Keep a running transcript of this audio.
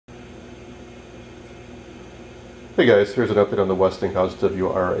Hey guys, here's an update on the Westinghouse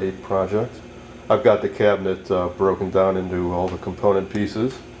WR8 project. I've got the cabinet broken down into all the component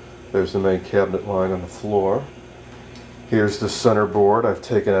pieces. There's the main cabinet lying on the floor. Here's the center board I've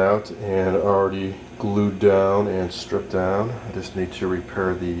taken out and already glued down and stripped down. I just need to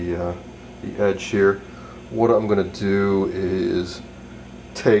repair the edge here. What I'm going to do is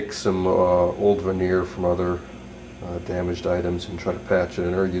take some old veneer from other damaged items and try to patch it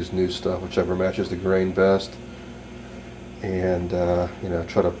in, or use new stuff, whichever matches the grain best. And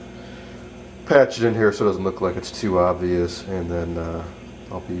try to patch it in here so it doesn't look like it's too obvious, and then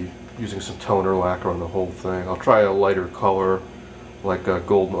I'll be using some toner lacquer on the whole thing. I'll try a lighter color like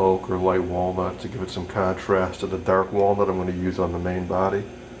golden oak or light walnut to give it some contrast to the dark walnut I'm going to use on the main body.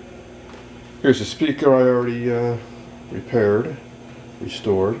 Here's the speaker I already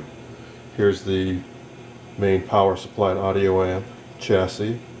restored. Here's the main power supply and audio amp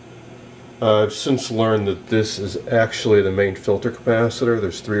chassis. I've since learned that this is actually the main filter capacitor.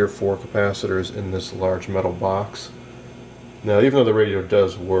 There's 3 or 4 capacitors in this large metal box. Now, even though the radio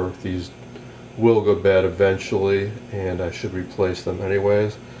does work, these will go bad eventually, and I should replace them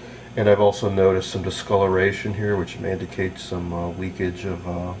anyways. And I've also noticed some discoloration here, which may indicate some leakage of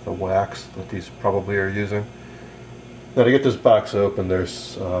the wax that these probably are using. Now, to get this box open,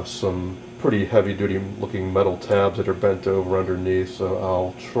 there's some pretty heavy-duty looking metal tabs that are bent over underneath, so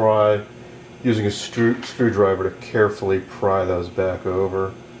I'll try using a screwdriver to carefully pry those back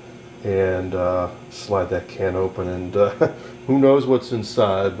over and slide that can open, and who knows what's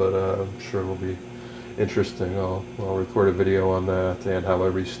inside, but I'm sure it'll be interesting. I'll record a video on that and how I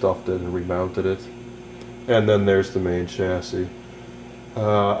restuffed it and remounted it. And then there's the main chassis.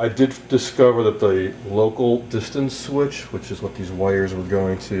 I did discover that the local distance switch, which is what these wires were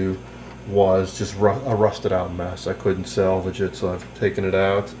going to, was just a rusted out mess. I couldn't salvage it, so I've taken it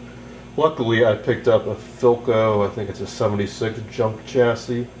out. Luckily, I picked up a Philco, I think it's a 76 junk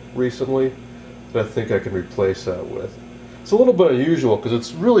chassis recently, that I think I can replace that with. It's a little bit unusual because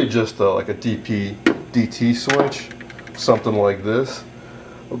it's really just like a DT switch, something like this,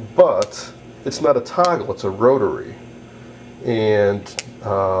 but it's not a toggle, it's a rotary. And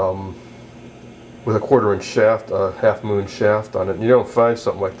with a 1/4" shaft, a half moon shaft on it. You don't find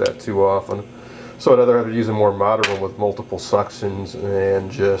something like that too often. So I'd either have to use a more modern one with multiple suctions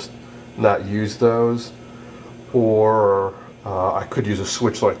and just not use those, or I could use a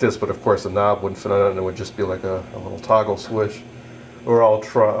switch like this, but of course the knob wouldn't fit on it and it would just be like a little toggle switch. Or I'll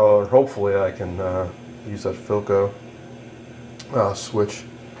try, or hopefully I can use that Philco switch.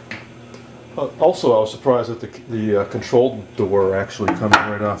 Also, I was surprised that the control door actually comes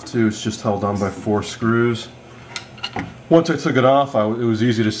right off too. It's just held on by 4 screws. Once I took it off, it was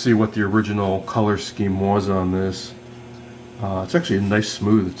easy to see what the original color scheme was on this. It's actually a nice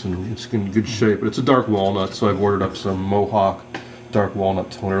smooth, it's in good shape, but it's a dark walnut, so I've ordered up some Mohawk dark walnut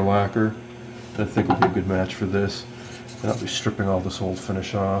toner lacquer that I think will be a good match for this. And I'll be stripping all this old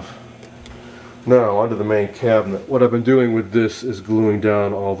finish off. Now, onto the main cabinet. What I've been doing with this is gluing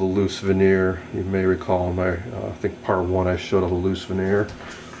down all the loose veneer. You may recall in my, I think part 1 I showed all the loose veneer.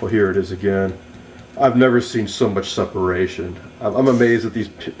 Well, here it is again. I've never seen so much separation. I'm amazed that these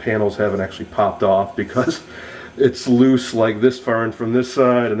panels haven't actually popped off, because it's loose like this far in from this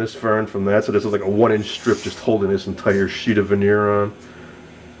side and this far in from that, so there's like a 1-inch strip just holding this entire sheet of veneer on.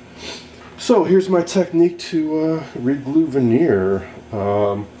 So here's my technique to re-glue veneer.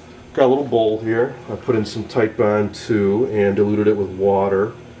 Got a little bowl here. I put in some Titebond 2 and diluted it with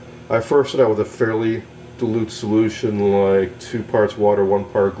water. I first started out with a fairly dilute solution, like 2 parts water, 1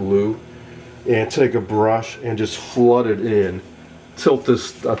 part glue, and take a brush and just flood it in. Tilt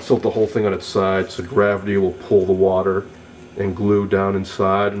the whole thing on its side so gravity will pull the water and glue down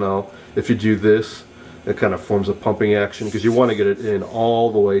inside. Now, if you do this, it kind of forms a pumping action, because you want to get it in all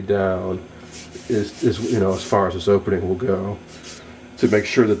the way down, as far as this opening will go, to make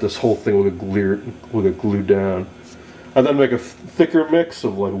sure that this whole thing will get glued down. I then make a thicker mix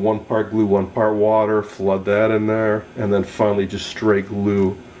of like 1 part glue, 1 part water, flood that in there, and then finally just straight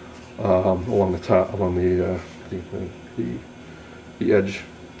glue along the top, along the edge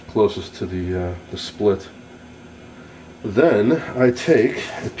closest to the split. Then I take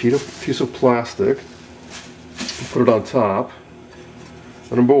a piece of plastic, put it on top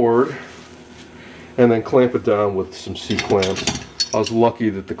on a board, and then clamp it down with some C-clamps. I was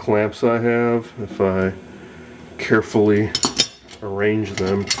lucky that the clamps I have, if I carefully arrange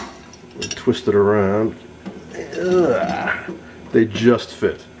them and twist it around, they just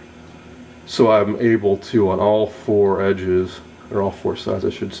fit. So I'm able to, on all 4 edges, or all 4 sides I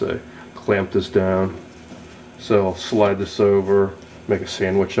should say, clamp this down. So I'll slide this over, make a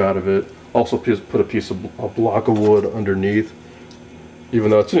sandwich out of it. Also put a block of wood underneath.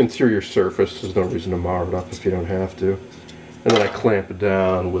 Even though it's an interior surface, there's no reason to mar it up if you don't have to. And then I clamp it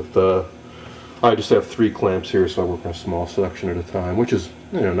down with I just have 3 clamps here, so I work on a small section at a time, which is,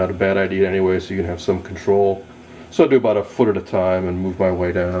 you know, not a bad idea anyway, so you can have some control. So I do about a foot at a time and move my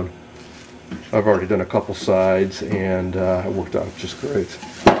way down. I've already done a couple sides, and it worked out just great.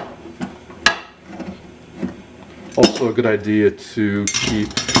 Also a good idea to keep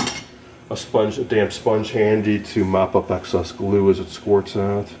a damp sponge handy to mop up excess glue as it squirts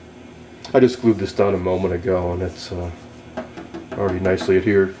out. I just glued this down a moment ago, and it's already nicely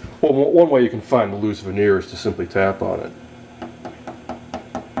adhered. Well, one way you can find the loose veneer is to simply tap on it.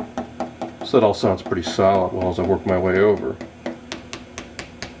 So that all sounds pretty solid while as I work my way over.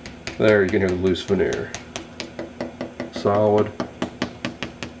 There, you can hear the loose veneer. Solid,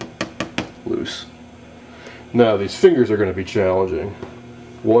 loose. Now these fingers are going to be challenging.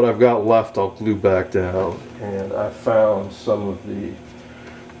 What I've got left I'll glue back down, and I found some of the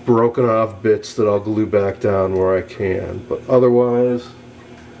broken off bits that I'll glue back down where I can, but otherwise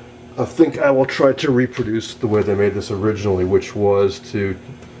I think I will try to reproduce the way they made this originally, which was to,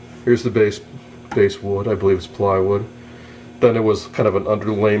 here's the base wood, I believe it's plywood, then it was kind of an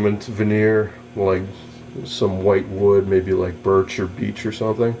underlayment veneer, like some white wood, maybe like birch or beech or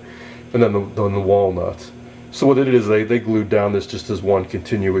something, and then the walnut. So what they did is they glued down this just as one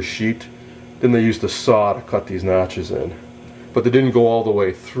continuous sheet. Then they used a saw to cut these notches in. But they didn't go all the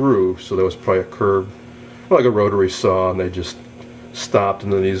way through, so there was probably a curve, like a rotary saw, and they just stopped,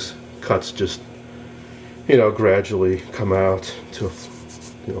 and then these cuts just, you know, gradually come out to,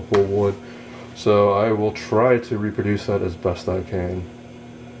 you know, whole wood. So I will try to reproduce that as best I can.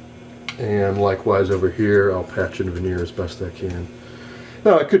 And likewise over here, I'll patch and veneer as best I can.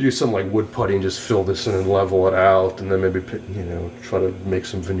 Now I could use some like wood putty and just fill this in and level it out, and then maybe, you know, try to make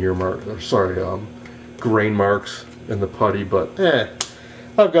some veneer grain marks in the putty. But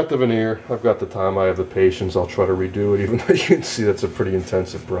I've got the veneer, I've got the time, I have the patience. I'll try to redo it, even though you can see that's a pretty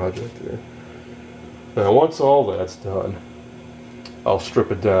intensive project here. Now once all that's done, I'll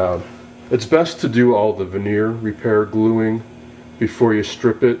strip it down. It's best to do all the veneer repair gluing before you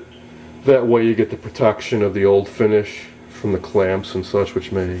strip it. That way you get the protection of the old finish from the clamps and such,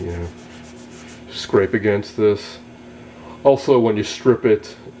 which may, you know, scrape against this. Also, when you strip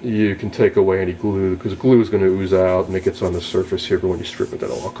it, you can take away any glue, because glue is going to ooze out and it gets on the surface here, but when you strip it,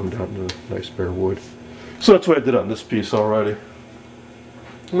 that'll all come down to nice bare wood. So that's what I did on this piece already.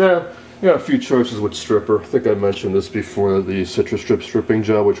 Now, you got a few choices with stripper. I think I mentioned this before, the Citrus Strip stripping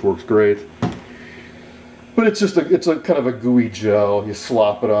gel, which works great. But it's a kind of a gooey gel. You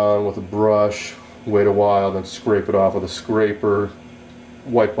slop it on with a brush, wait a while, then scrape it off with a scraper,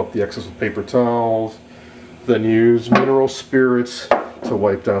 wipe up the excess with paper towels, then use mineral spirits to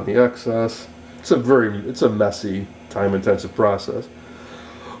wipe down the excess. It's a messy, time-intensive process.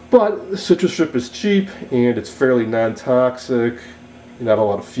 But the Citrus Strip is cheap, and it's fairly non-toxic. Not a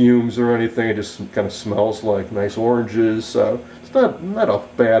lot of fumes or anything. It just kind of smells like nice oranges, so it's not a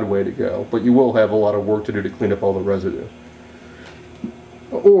bad way to go. But you will have a lot of work to do to clean up all the residue.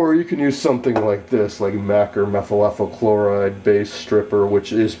 Or you can use something like this, like MEC or methyl ethyl chloride based stripper,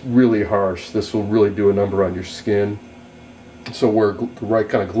 which is really harsh. This will really do a number on your skin. So wear the right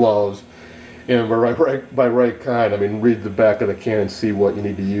kind of gloves, and by right kind, I mean read the back of the can and see what you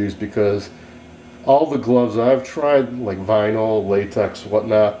need to use, because all the gloves I've tried, like vinyl, latex,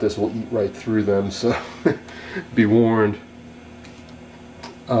 whatnot, this will eat right through them, so be warned.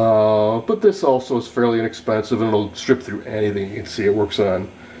 But this also is fairly inexpensive, and it'll strip through anything. You can see it works on,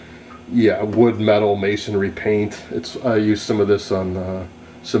 yeah, wood, metal, masonry, paint. I use some of this on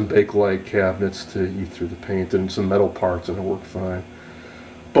some Bakelite cabinets to eat through the paint, and some metal parts, and it worked fine.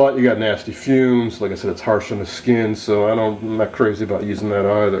 But you got nasty fumes. Like I said, it's harsh on the skin, so I'm not crazy about using that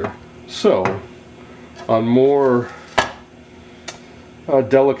either. So, on more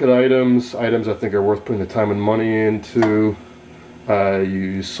delicate items I think are worth putting the time and money into, I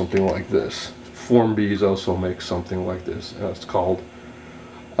use something like this. Formbees also makes something like this. It's called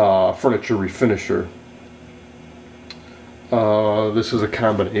Furniture Refinisher. This is a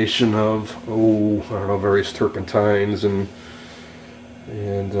combination of, I don't know, various turpentines and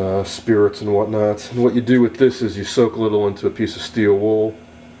spirits and whatnot. And what you do with this is you soak a little into a piece of steel wool,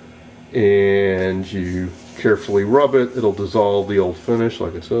 and you carefully rub it. It'll dissolve the old finish,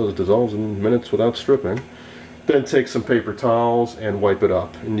 like it says. It dissolves in minutes without stripping. Then take some paper towels and wipe it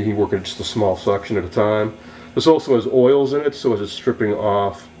up, and you can work it just a small section at a time. This also has oils in it, so as it's stripping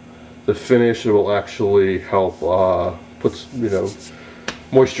off the finish, it will actually help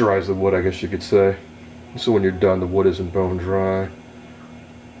moisturize the wood, I guess you could say. So when you're done, the wood isn't bone dry.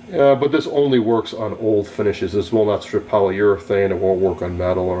 But this only works on old finishes. This will not strip polyurethane. It won't work on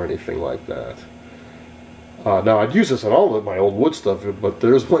metal or anything like that. Now, I'd use this on all of my old wood stuff, but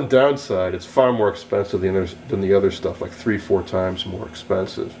there's one downside. It's far more expensive than the other stuff, like 3-4 times more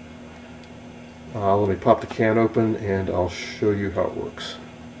expensive. Let me pop the can open and I'll show you how it works.